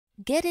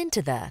Get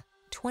into the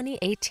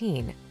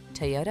 2018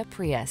 Toyota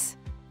Prius.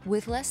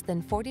 With less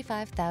than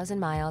 45,000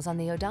 miles on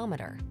the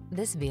odometer,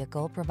 this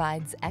vehicle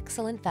provides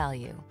excellent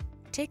value.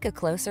 Take a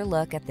closer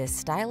look at this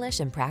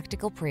stylish and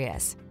practical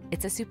Prius.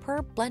 It's a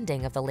superb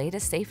blending of the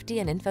latest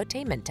safety and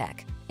infotainment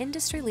tech,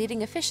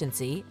 industry-leading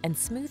efficiency, and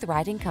smooth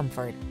riding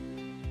comfort.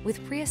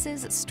 With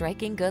Prius's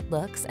striking good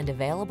looks and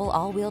available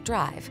all-wheel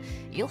drive,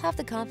 you'll have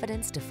the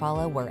confidence to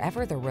follow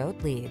wherever the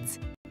road leads.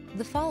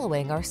 The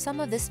following are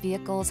some of this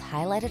vehicle's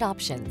highlighted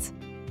options: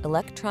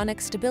 electronic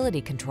stability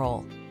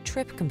control,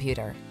 trip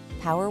computer,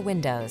 power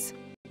windows,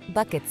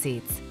 bucket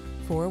seats,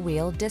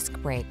 four-wheel disc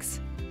brakes,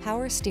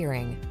 power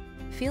steering.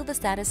 Feel the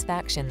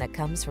satisfaction that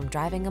comes from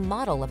driving a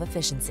model of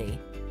efficiency.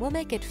 We'll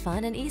make it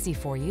fun and easy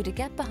for you to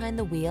get behind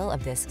the wheel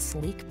of this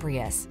sleek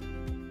Prius.